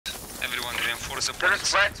was a There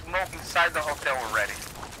is red smoke inside the hotel already.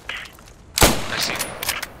 I see.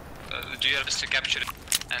 Do your best to capture it.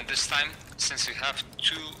 And this time, since we have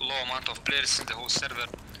too low amount of players in the whole server,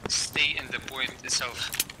 stay in the point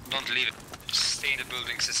itself. Don't leave it. Stay in the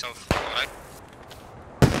buildings itself, alright?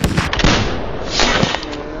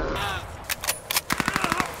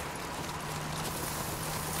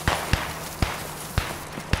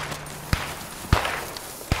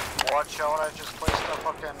 Watch out, I just placed a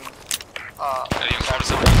fucking a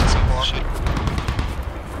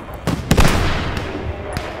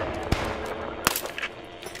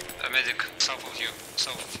medic south of you,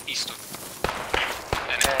 southeast of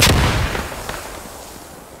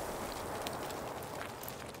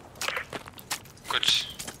Good,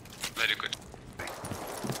 very good.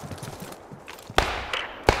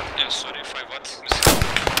 Yeah, sorry, 5 what?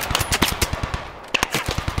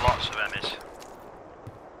 Lots of enemies.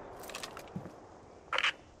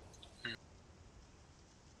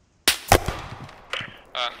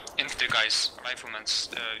 Infantry guys, riflemen,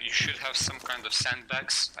 you should have some kind of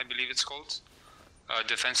sandbags, I believe it's called.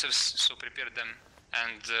 Defensives, so prepare them.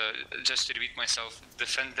 And just to repeat myself,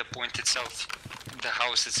 defend the point itself, the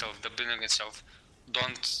house itself, the building itself.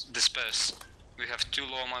 Don't disperse. We have too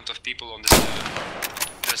low amount of people on this server.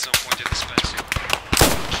 There's no point in dispersing.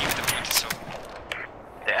 Keep the point itself.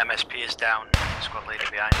 The MSP is down. Squad leader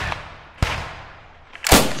behind you.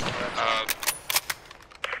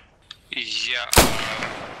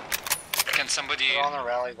 Can somebody... We're on a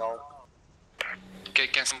rally though.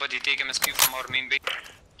 Can somebody take MSP from our main base?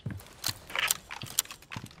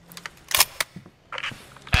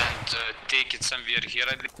 And take it somewhere here,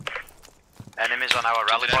 I believe. Enemies on our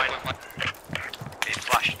rally point. Being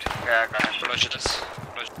flashed. Yeah, I got it. Roger this.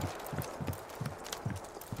 Roger.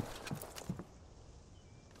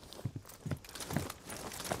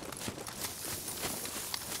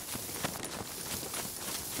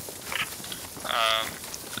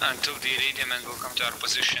 Until the radium man will come to our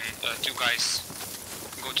position, 2 guys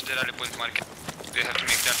go to the rally point market. We have to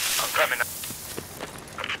make that. I'm coming.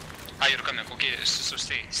 Ah, you're coming. Okay, so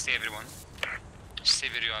stay everyone. Stay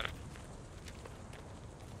where you are.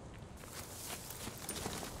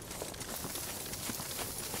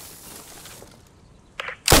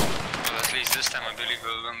 Well, at least this time I believe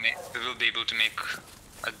we will be able to make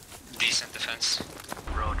a decent defense.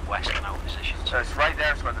 Road west on our position. So it's right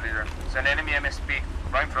there, squad leader. It's an enemy MSP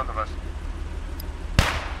right in front of us.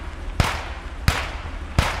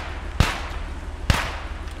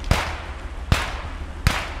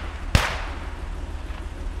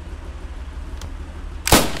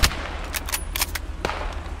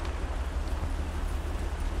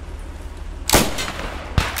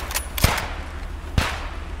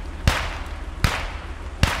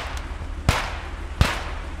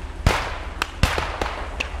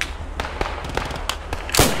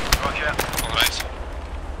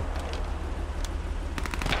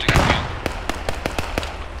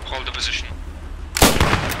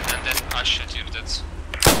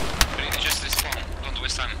 Just respawn, don't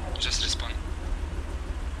waste time, just respawn.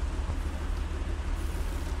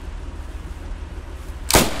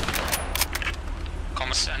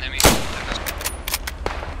 Commerce enemy.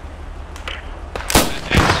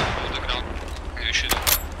 Hold the ground, and we should open.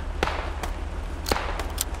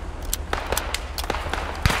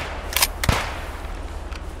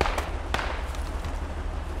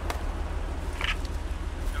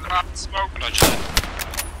 Smoke. Roger that.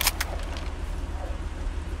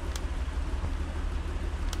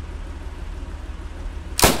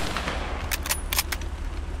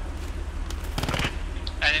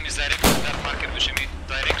 Enemies directly on that marker, pushing me.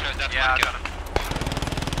 Directly on that marker. I got him.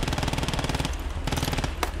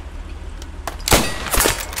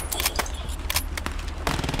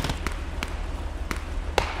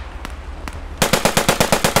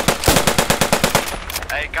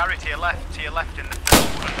 Hey Gary, to your left in the first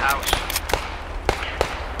wooden house.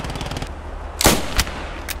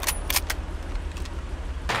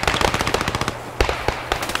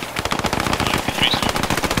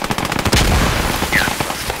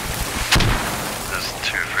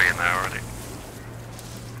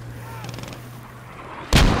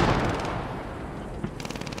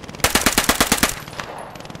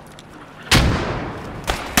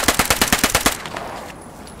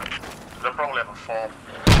 They'll probably have a fall.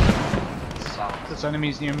 There's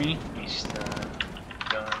enemies near me. East,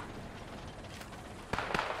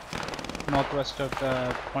 northwest of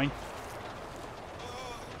the point.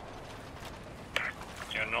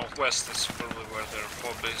 Yeah, northwest is probably where their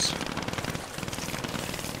fob is.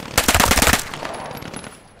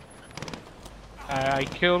 I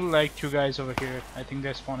killed like 2 guys over here. I think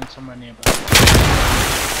they're spawning somewhere nearby.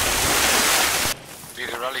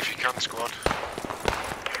 squad.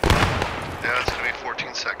 Yeah, it's gonna be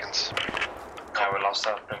 14 seconds. Yeah, we lost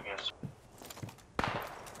that previous.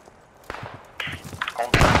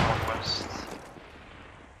 Contact northwest.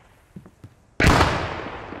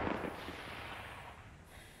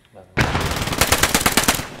 I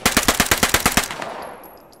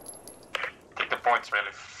think the point's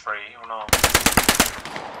really free, or no?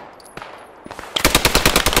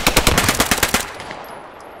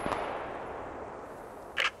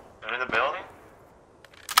 They're in the building?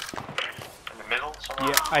 In the middle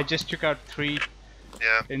somewhere? Yeah, I just took out 3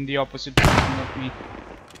 Yeah. in the opposite direction of me.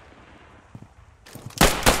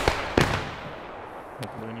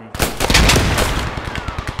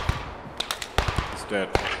 It's dead.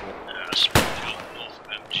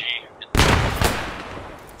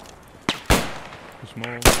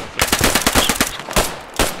 Small.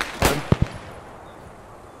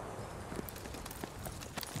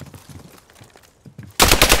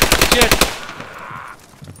 Shit!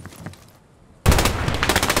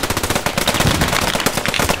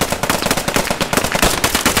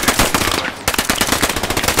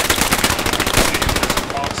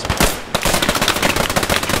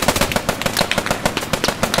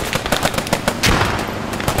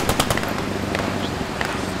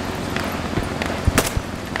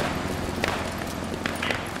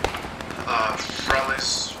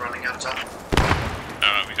 Rally's running out of time.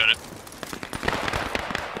 Alright, we got it.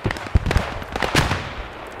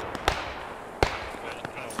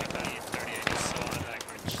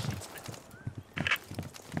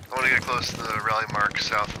 I want to get close to the rally mark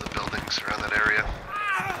south of the buildings around that area.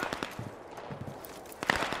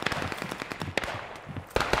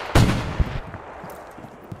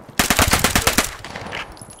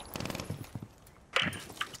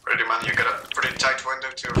 Ready, man, you got a pretty tight window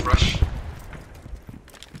to rush.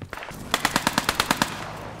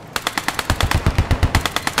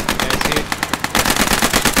 Yeah, I see it.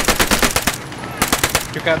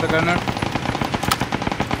 Took out the gunner.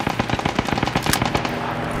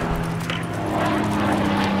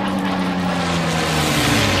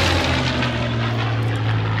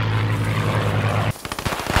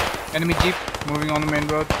 Enemy jeep moving on the main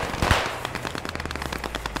road.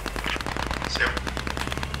 See him.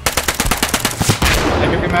 I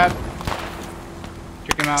took him out.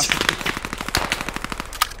 Took him out.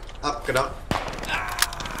 Up, get up.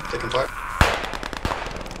 Taking fire.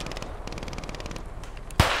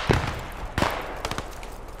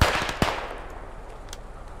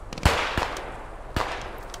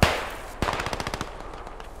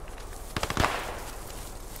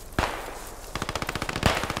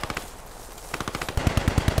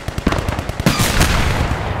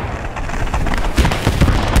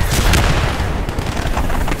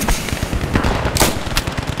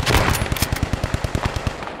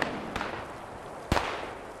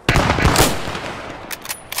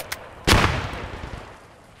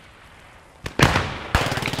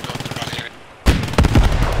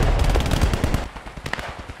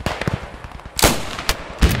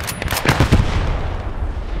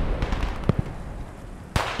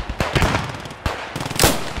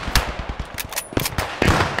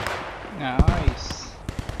 Nice.